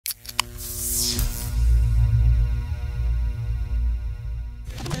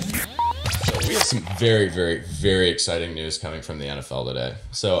some very, very, very exciting news coming from the NFL today.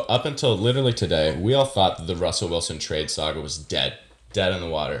 So up until literally today, we all thought that the Russell Wilson trade saga was dead in the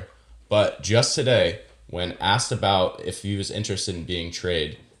water. But just today, when asked about if he was interested in being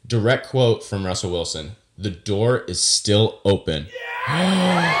traded, direct quote from Russell Wilson, "The door is still open."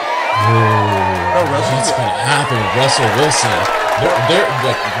 Yeah! What's going to happen with Russell Wilson?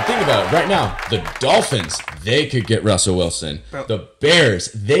 Like, think about it right now. The Dolphins, they could get Russell Wilson. Bro. The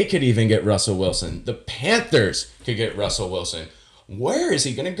Bears, they could even get Russell Wilson. The Panthers could get Russell Wilson. Where is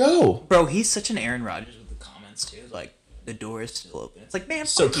he going to go? Bro, he's such an Aaron Rodgers with the comments, too. Like, the door is still open. It's like, man,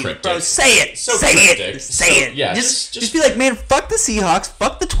 So fuck you, cryptic. bro. Say it. So say cryptic. it. Say it. Yeah, Just be like, man, fuck the Seahawks.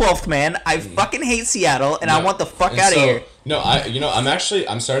 Fuck the 12th man. I fucking hate Seattle, and I want the fuck out of here. No,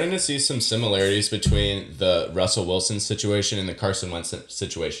 I'm starting to see some similarities between the Russell Wilson situation and the Carson Wentz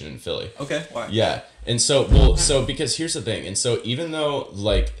situation in Philly. Okay, why? Yeah. And so, because here's the thing. And so even though,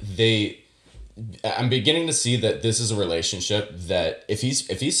 like, I'm beginning to see that this is a relationship that if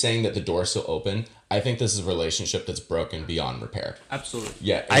he's saying that the door is still open, I think this is a relationship that's broken beyond repair. Absolutely.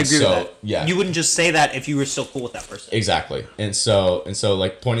 Yeah. I agree with that. Yeah. You wouldn't just say that if you were still cool with that person. Exactly. And so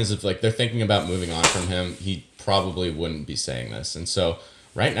like, point is, if like they're thinking about moving on from him, he probably wouldn't be saying this. And so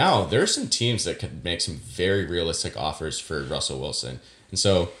right now there are some teams that could make some very realistic offers for Russell Wilson. And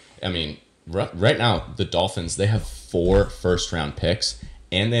so, I mean, right now the Dolphins, they have 4 first-round picks,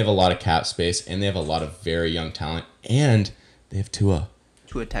 and they have a lot of cap space, and they have a lot of very young talent, and they have Tua.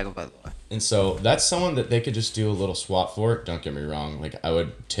 Tua Tagovailoa. And so that's someone that they could just do a little swap for. Don't get me wrong. Like, I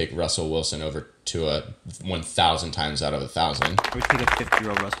would take Russell Wilson over Tua 1,000 times out of 1,000. I would take a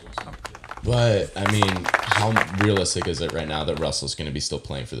 50-year-old Russell Wilson over Tua. But, I mean, how realistic is it right now that Russell's going to be still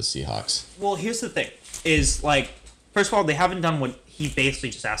playing for the Seahawks? Well, here's the thing. Is, like, first of all, they haven't done what he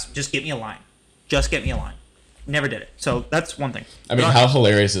basically just asked. Just get me a line. Just get me a line. Never did it. So that's one thing. I mean, how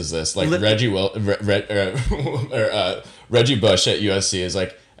hilarious is this? Like, Reggie Bush at USC is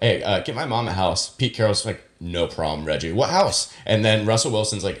like, "Hey, get my mom a house." Pete Carroll's like, "No problem, Reggie. What house?" And then Russell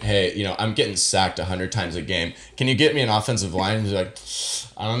Wilson's like, "Hey, I'm getting sacked 100 times a game. Can you get me an offensive line?" And he's like,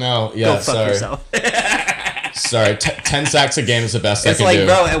 "I don't know. Yeah, Go fuck sorry. yourself. Sorry, 10 sacks a game is the best I It's can like, do."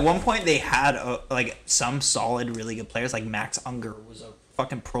 bro, at one point they had some solid, really good players. Like Max Unger was a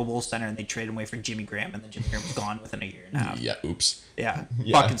fucking Pro Bowl center, and they traded him away for Jimmy Graham, and then Jimmy Graham was gone within a year and a half. Yeah, oops. Yeah,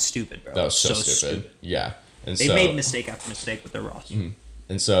 Yeah. fucking stupid, bro. That was so stupid. Yeah. And They made mistake after mistake with their roster. Mm-hmm.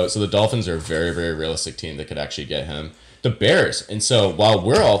 And so the Dolphins are a very, very realistic team that could actually get him. The Bears, and so while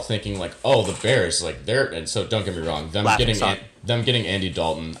we're all thinking like, oh, the Bears, like and so don't get me wrong, them getting Andy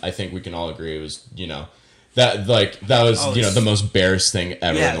Dalton, I think we can all agree it was, that was the most Bears thing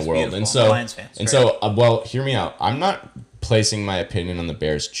ever in the world. And so Lions fans, well, hear me out. I'm not placing my opinion on the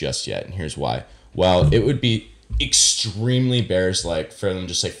Bears just yet, and here's why. Well, it would be extremely Bears-like for them to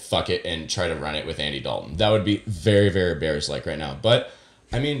just say fuck it and try to run it with Andy Dalton. That would be very, very Bears-like right now. But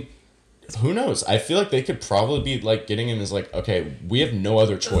I mean, who knows? I feel like they could probably be like getting him as like, okay, we have no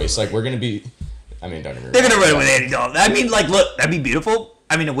other choice. Like, we're gonna be. I mean, don't get me wrong. They're gonna run it with Andy Dalton. I mean, like, look, that'd be beautiful.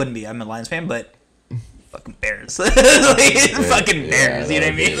 I mean, it wouldn't be. I'm a Lions fan, but fucking Bears, fucking Bears. You know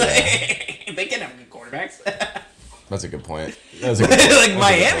what I mean? Like, they can have good quarterbacks. That's a good point. Like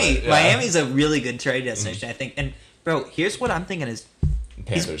Miami. Miami's a really good trade destination, I think. And bro, here's what I'm thinking is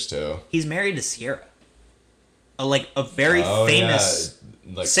Panthers too. He's married to Sierra, a very famous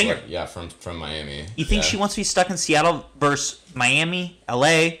singer. From Miami. You think she wants to be stuck in Seattle versus Miami,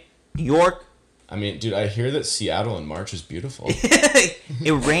 LA, New York? I mean, dude, I hear that Seattle in March is beautiful.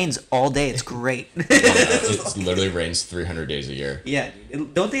 It rains all day. It's great. It literally rains 300 days a year. Yeah,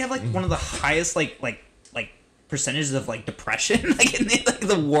 don't they have one of the highest like percentages of depression in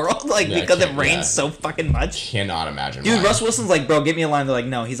the world because it rains so fucking much? Cannot imagine. Dude, Russ Wilson's like, bro, give me a line. They're like,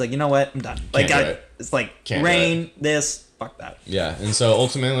 no. He's like, you know what? I'm done. It's like rain, this, fuck that. Yeah, and so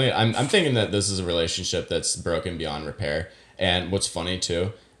ultimately, I'm thinking that this is a relationship that's broken beyond repair. And what's funny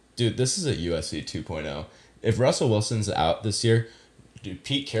too, dude, this is a USC 2.0. If Russell Wilson's out this year, dude,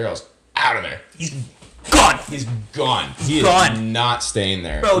 Pete Carroll's out of there. He's gone. He's gone. He is not staying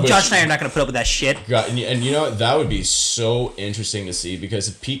there. Bro, Josh and I are not going to put up with that shit. God, and you know what? That would be so interesting to see, because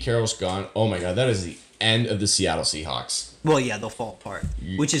if Pete Carroll's gone, oh my God, that is the end of the Seattle Seahawks. Well, yeah, they'll fall apart,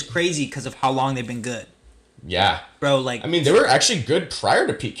 which is crazy because of how long they've been good. Yeah. Bro, I mean, they were actually good prior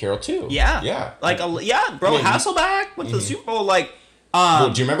to Pete Carroll, too. Yeah. Yeah. Bro, Hasselbeck went to the Super Bowl, well,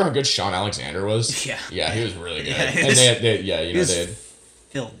 do you remember how good Sean Alexander was? Yeah. Yeah, he was really good. Yeah, and they had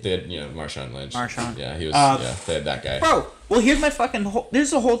Marshawn Lynch. Yeah, he was. They had that guy. Bro, well, here's my fucking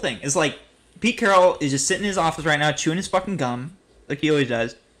there's the whole thing. It's like Pete Carroll is just sitting in his office right now, chewing his fucking gum, like he always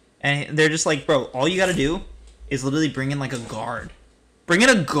does, and they're just like, bro, all you got to do is literally bring in a guard. Bring in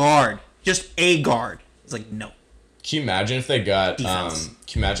a guard. Just a guard. It's like, no. Can you imagine if they got? Defense.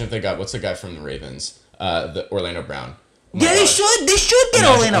 Can you imagine if they got? What's the guy from the Ravens? The Orlando Brown. Oh Yeah, they should. They should get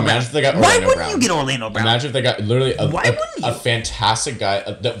Orlando Brown. Imagine if they got Why Orlando wouldn't Brown. you get Orlando Brown? Imagine if they got literally a Why fantastic guy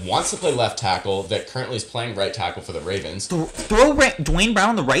that wants to play left tackle that currently is playing right tackle for the Ravens. Throw Dwayne Brown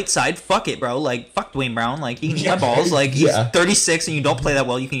on the right side. Fuck it, bro. Like, fuck Dwayne Brown. Like, he can eat my balls. Like, he's 36 and you don't play that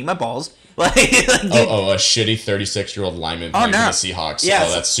well. You can eat my balls. Like dude, a shitty 36-year-old lineman playing for the Seahawks. Yeah,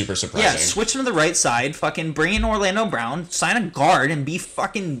 that's super surprising. Yeah, switch him to the right side. Fucking bring in Orlando Brown. Sign a guard and be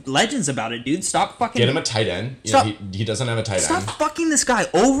fucking legends about it, dude. Stop fucking... Get him a tight end. Stop, he doesn't have a tight end. Stop fucking this guy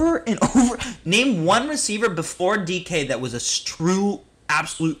over and over. Name one receiver before DK that was a true,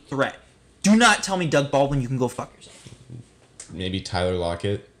 absolute threat. Do not tell me Doug Baldwin, you can go fuck yourself. Maybe Tyler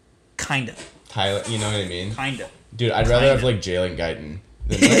Lockett. Kinda. Tyler, you know what I mean? Kinda. Dude, I'd rather have like Jalen Guyton.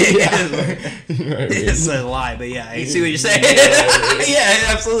 It's a lie, but yeah, I see what you're saying. Yeah,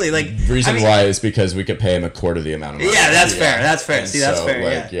 absolutely. Like, reason why is because we could pay him a quarter of the amount of money. Yeah, that's fair. That's fair. And see, that's so,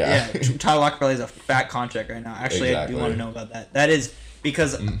 fair. Like, yeah. Tyler Lockett probably has a fat contract right now. Actually, exactly. I do want to know about that. That is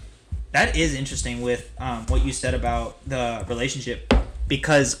because that is interesting with what you said about the relationship.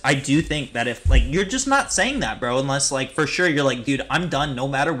 Because I do think that if, like, you're just not saying that, bro, unless, like, for sure you're like, dude, I'm done no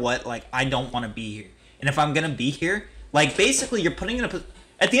matter what. Like, I don't want to be here. And if I'm going to be here, like, basically you're putting in a...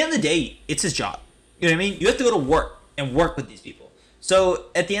 At the end of the day, it's his job. You know what I mean? You have to go to work and work with these people. So,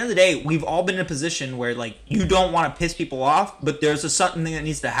 at the end of the day, we've all been in a position where, like, you don't want to piss people off, but there's something that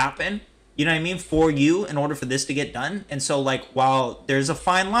needs to happen, you know what I mean, for you in order for this to get done. And so, like, while there's a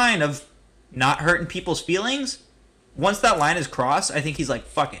fine line of not hurting people's feelings, once that line is crossed, I think he's like,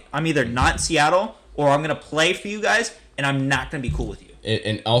 fuck it. I'm either not in Seattle or I'm going to play for you guys, and I'm not going to be cool with you.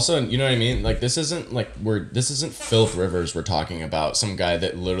 And also, you know what I mean? Like, this isn't Phillip Rivers we're talking about, some guy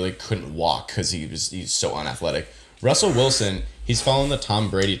that literally couldn't walk because he's so unathletic. Russell Wilson, he's following the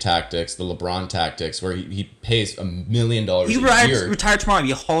Tom Brady tactics, the LeBron tactics, where he pays $1 million a year. Retire tomorrow, be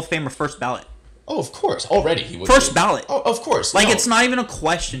a Hall of Famer first ballot. Oh, of course. Already he would first ballot. Oh, of course. Like, it's not even a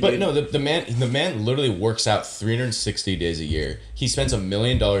question, but dude. no, the man literally works out 360 days a year. He spends $1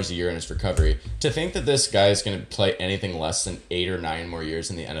 million a year in his recovery. To think that this guy is going to play anything less than 8 or 9 more years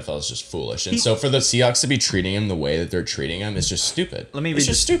in the NFL is just foolish. And so for the Seahawks to be treating him the way that they're treating him is just stupid. Let me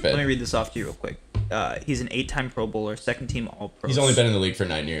read this off to you real quick. He's an 8-time Pro Bowler, second-team All-Pro. He's only been in the league for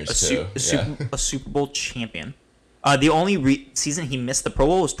 9 years, a Super Bowl champion. The only season he missed the Pro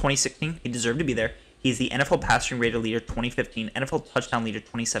Bowl was 2016. He deserved to be there. He's the NFL passing rating leader 2015, NFL touchdown leader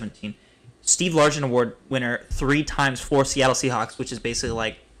 2017, Steve Largent Award winner 3 times for Seattle Seahawks, which is basically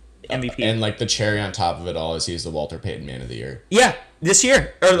like MVP. And like the cherry on top of it all is he's the Walter Payton Man of the Year. Yeah, this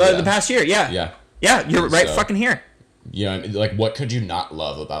year or the past year. Yeah. You're right, fucking here. Yeah, like what could you not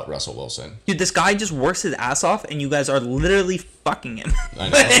love about Russell Wilson? Dude, this guy just works his ass off, and you guys are literally fucking him. I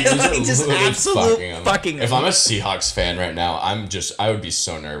know. Like, just absolute fucking him. If I'm a Seahawks fan right now, I would be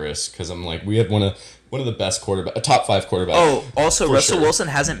so nervous because I'm like, we have one of the best quarterbacks, a top 5 quarterback. Oh, also Russell Wilson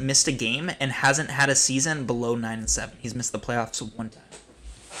hasn't missed a game and hasn't had a season below 9-7. He's missed the playoffs 1 time.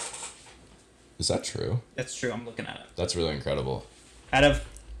 Is that true? That's true. I'm looking at it. That's really incredible. Out of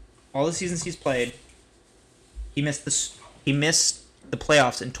all the seasons he's played, he missed the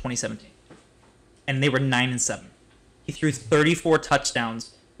playoffs in 2017, and they were 9-7. He threw 34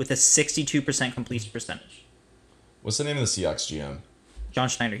 touchdowns with a 62% completion percentage. What's the name of the Seahawks GM? John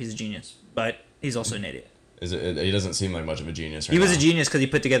Schneider. He's a genius, but he's also an idiot. He doesn't seem like much of a genius right now. He was a genius because he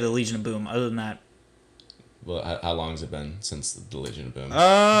put together the Legion of Boom. Other than that... Well, how long has it been since the Legion of Boom?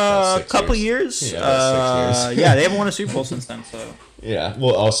 A couple years. Yeah, 6 years. Yeah, they haven't won a Super Bowl since then, so... Yeah,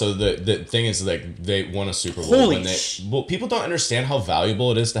 well, also, the thing is, like, they won a Super Bowl. Well, people don't understand how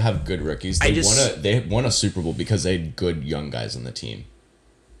valuable it is to have good rookies. They won a Super Bowl because they had good young guys on the team.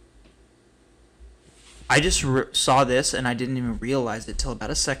 I just saw this, and I didn't even realize it till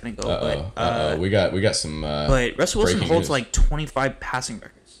about a second ago. We got some. But Russell Wilson holds like 25 passing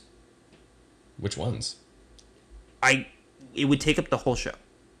records. Which ones? It would take up the whole show.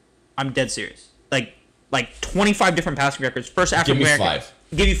 I'm dead serious. Like 25 different passing records. First African American. Give me 5.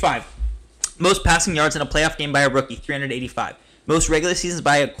 Give you 5. Most passing yards in a playoff game by a rookie, 385. Most regular seasons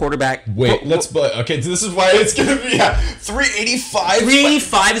by a quarterback. Wait, okay, this is why it's gonna be 385.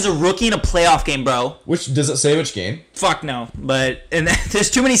 385 is a rookie in a playoff game, bro. Which does it say which game? Fuck no, and there's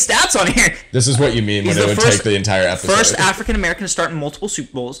too many stats on here. This is what you mean when it would take the entire episode. First African American to start in multiple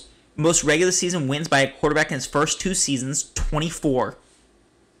Super Bowls. Most regular season wins by a quarterback in his first 2 seasons, 24.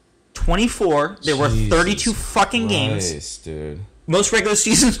 24. There were 32 fucking games. Dude. Most regular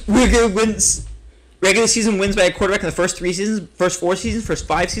season wins by a quarterback in the first 3 seasons, first 4 seasons, first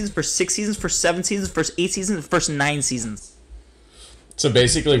 5 seasons, first 6 seasons, first 7 seasons, first 8 seasons, and first 9 seasons. So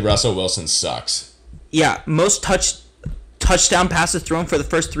basically, Russell Wilson sucks. Yeah, most touchdown passes thrown for the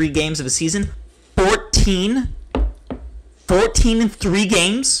first 3 games of the season. 14 in 3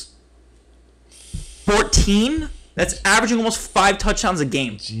 games. 14? That's averaging almost 5 touchdowns a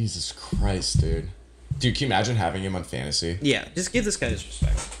game. Jesus Christ, dude. Dude, can you imagine having him on fantasy? Yeah, just give this guy his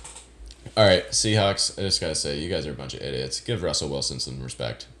respect. All right, Seahawks, I just got to say, you guys are a bunch of idiots. Give Russell Wilson some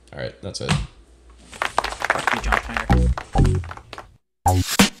respect. All right, that's it. Fuck you, John Tyner.